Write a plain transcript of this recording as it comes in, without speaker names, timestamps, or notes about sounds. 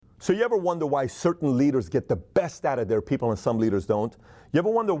So you ever wonder why certain leaders get the best out of their people and some leaders don't? You ever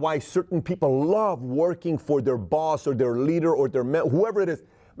wonder why certain people love working for their boss or their leader or their whoever it is?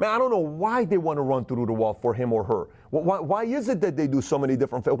 Man, I don't know why they want to run through the wall for him or her. Why is it that they do so many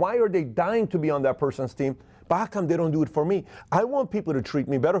different things? Why are they dying to be on that person's team? But how come they don't do it for me? I want people to treat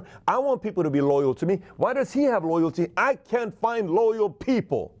me better. I want people to be loyal to me. Why does he have loyalty? I can't find loyal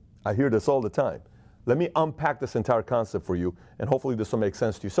people. I hear this all the time. Let me unpack this entire concept for you, and hopefully this will make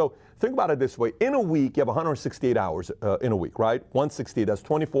sense to you. So think about it this way. In a week, you have 168 hours in a week, right? 168, that's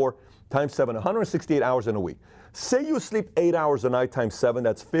 24 times 7, 168 hours in a week. Say you sleep 8 hours a night times 7,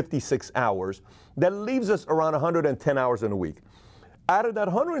 that's 56 hours. That leaves us around 110 hours in a week. Out of that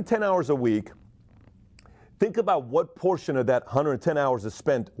 110 hours a week, think about what portion of that 110 hours is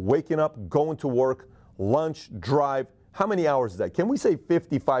spent waking up, going to work, lunch, drive. How many hours is that? Can we say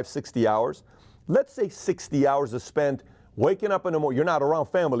 55, 60 hours? Let's say 60 hours is spent waking up in the morning. You're not around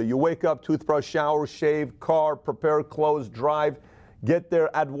family. You wake up, toothbrush, shower, shave, car, prepare clothes, drive, get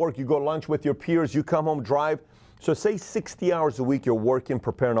there at work. You go lunch with your peers. You come home, drive. So say 60 hours a week you're working,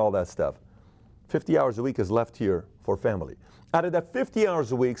 preparing all that stuff. 50 hours a week is left here for family. Out of that 50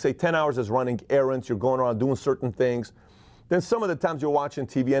 hours a week, say 10 hours is running errands. You're going around doing certain things. Then some of the times you're watching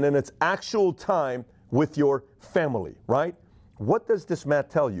TV, and then it's actual time with your family, right? What does this math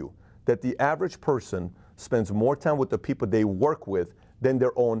tell you? That the average person spends more time with the people they work with than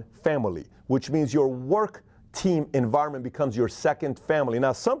their own family, which means your work team environment becomes your second family.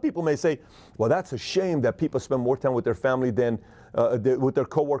 Now, some people may say, well, that's a shame that people spend more time with their family than with their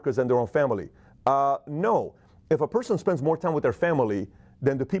coworkers than their own family. No. If a person spends more time with their family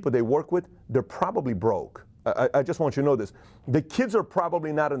than the people they work with, they're probably broke. I just want you to know this. The kids are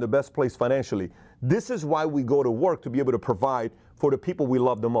probably not in the best place financially. This is why we go to work, to be able to provide for the people we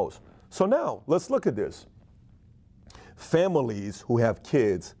love the most. So now, let's look at this. Families who have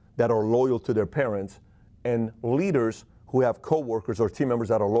kids that are loyal to their parents and leaders who have coworkers or team members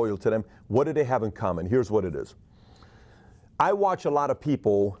that are loyal to them, what do they have in common? Here's what it is. I watch a lot of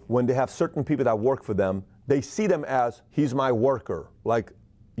people, when they have certain people that work for them, they see them as, he's my worker, like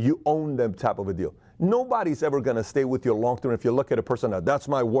you own them type of a deal. Nobody's ever going to stay with you long term if you look at a person that's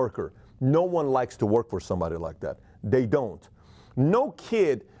my worker. No one likes to work for somebody like that. They don't. No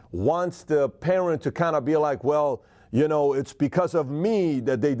kid wants the parent to kind of be like, well, you know, it's because of me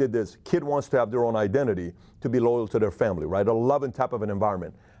that they did this. Kid wants to have their own identity, to be loyal to their family, right? A loving type of an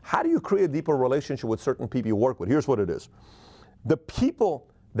environment. How do you create a deeper relationship with certain people you work with? Here's what it is. The people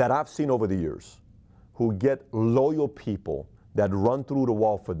that I've seen over the years who get loyal people that run through the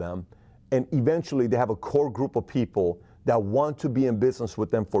wall for them, and eventually they have a core group of people that want to be in business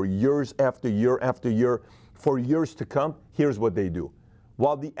with them for years after year after year, for years to come, here's what they do.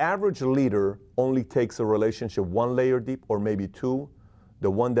 While the average leader only takes a relationship one layer deep or maybe two,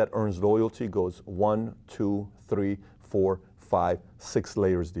 the one that earns loyalty goes 1, 2, 3, 4, 5, 6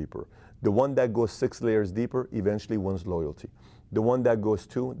 layers deeper. The one that goes 6 layers deeper eventually wins loyalty. The one that goes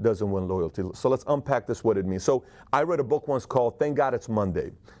 2 doesn't win loyalty. So let's unpack this, what it means. So I read a book once called Thank God It's Monday.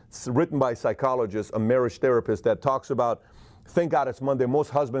 It's written by a psychologist, a marriage therapist, that talks about, thank God it's Monday. Most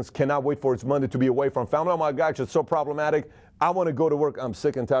husbands cannot wait for it's Monday to be away from family. Oh my gosh, it's so problematic. I want to go to work. I'm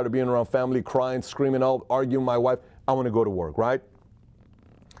sick and tired of being around family, crying, screaming, arguing with my wife. I want to go to work, right?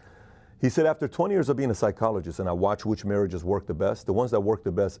 He said, after 20 years of being a psychologist, and I watch which marriages work the best, the ones that work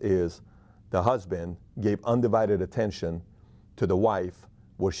the best is the husband gave undivided attention to the wife,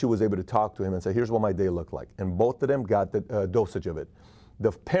 where she was able to talk to him and say, here's what my day looked like. And both of them got the dosage of it.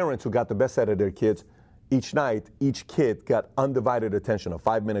 The parents who got the best out of their kids, each night, each kid got undivided attention, a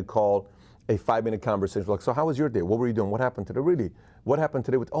 5-minute call, a 5-minute conversation. Like, so how was your day? What were you doing? What happened today? Really? What happened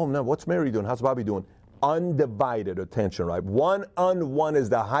today with, oh no, what's Mary doing? How's Bobby doing? Undivided attention, right? One-on-one is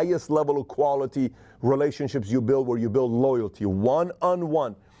the highest level of quality relationships you build, where you build loyalty.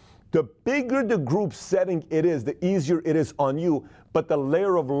 One-on-one. The bigger the group setting it is, the easier it is on you, but the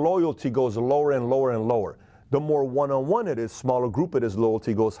layer of loyalty goes lower and lower and lower. The more one-on-one it is, smaller group it is,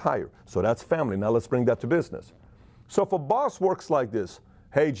 loyalty goes higher. So that's family. Now let's bring that to business. So if a boss works like this,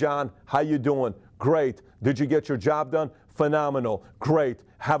 hey John, how you doing? Great. Did you get your job done? Phenomenal. Great.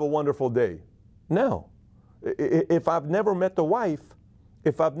 Have a wonderful day. No. If I've never met the wife,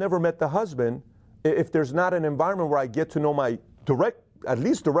 if I've never met the husband, if there's not an environment where I get to know my at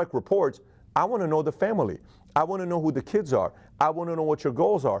least direct reports, I want to know the family. I want to know who the kids are. I want to know what your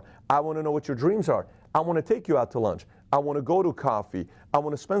goals are. I want to know what your dreams are. I want to take you out to lunch. I want to go to coffee. I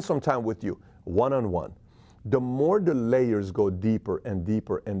want to spend some time with you, one-on-one. The more the layers go deeper and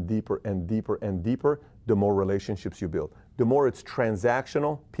deeper and deeper and deeper and deeper, the more relationships you build. The more it's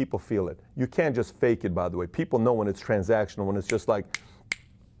transactional, people feel it. You can't just fake it, by the way. People know when it's transactional, when it's just like,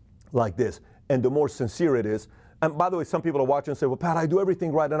 like this. And the more sincere it is, and by the way, some people are watching and say, well, Pat, I do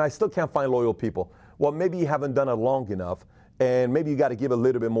everything right and I still can't find loyal people. Well, maybe you haven't done it long enough, and maybe you got to give a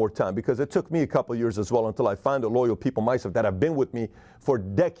little bit more time, because it took me a couple of years as well until I found the loyal people myself that have been with me for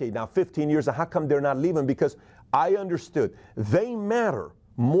decades, now 15 years. And how come they're not leaving? Because I understood they matter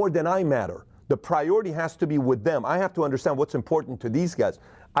more than I matter. The priority has to be with them. I have to understand what's important to these guys.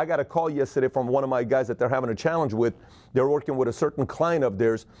 I got a call yesterday from one of my guys that they're having a challenge with. They're working with a certain client of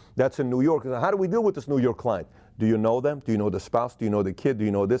theirs that's in New York. How do we deal with this New York client? Do you know them? Do you know the spouse? Do you know the kid? Do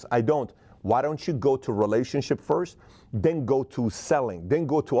you know this? I don't. Why don't you go to relationship first, then go to selling, then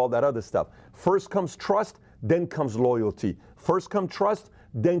go to all that other stuff? First comes trust, then comes loyalty. First comes trust,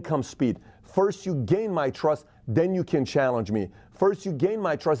 then comes speed. First you gain my trust, then you can challenge me. First you gain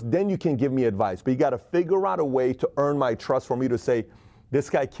my trust, then you can give me advice. But you got to figure out a way to earn my trust for me to say, this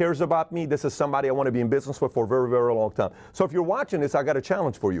guy cares about me. This is somebody I want to be in business with for a very, very long time. So if you're watching this, I got a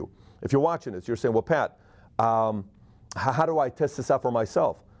challenge for you. If you're watching this, you're saying, well, Pat, how do I test this out for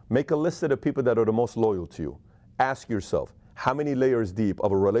myself? Make a list of the people that are the most loyal to you. Ask yourself, how many layers deep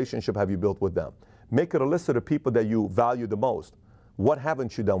of a relationship have you built with them? Make it a list of the people that you value the most. What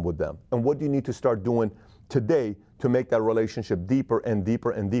haven't you done with them? And what do you need to start doing today to make that relationship deeper and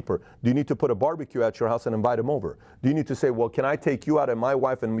deeper and deeper? Do you need to put a barbecue at your house and invite them over? Do you need to say, well, can I take you out and my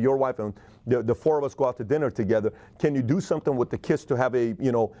wife and your wife and the four of us go out to dinner together? Can you do something with the kids to have a,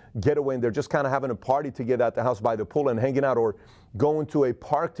 getaway, and they're just kind of having a party together at the house by the pool and hanging out, or going to a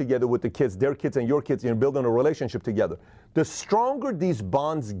park together with the kids, their kids and your kids, and building a relationship together? The stronger these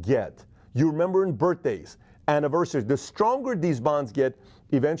bonds get, you remember in birthdays, anniversaries, the stronger these bonds get,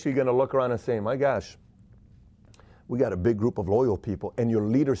 eventually you're going to look around and say, my gosh, we got a big group of loyal people, and your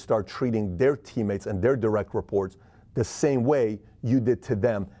leaders start treating their teammates and their direct reports the same way you did to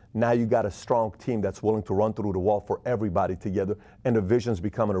them. Now you got a strong team that's willing to run through the wall for everybody together, and the vision's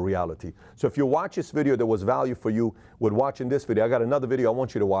becoming a reality. So if you watch this video, there was value for you with watching this video. I got another video I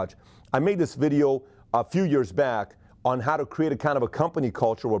want you to watch. I made this video a few years back on how to create a kind of a company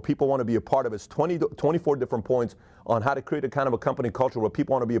culture where people want to be a part of it. It's 24 different points on how to create a kind of a company culture where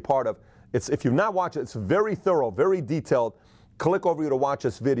people want to be a part of. If you've not watched it, it's very thorough, very detailed. Click over here to watch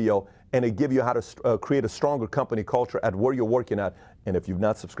this video, and it gives you how to create a stronger company culture at where you're working at. And if you've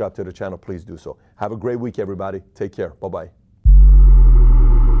not subscribed to the channel, please do so. Have a great week, everybody. Take care. Bye-bye.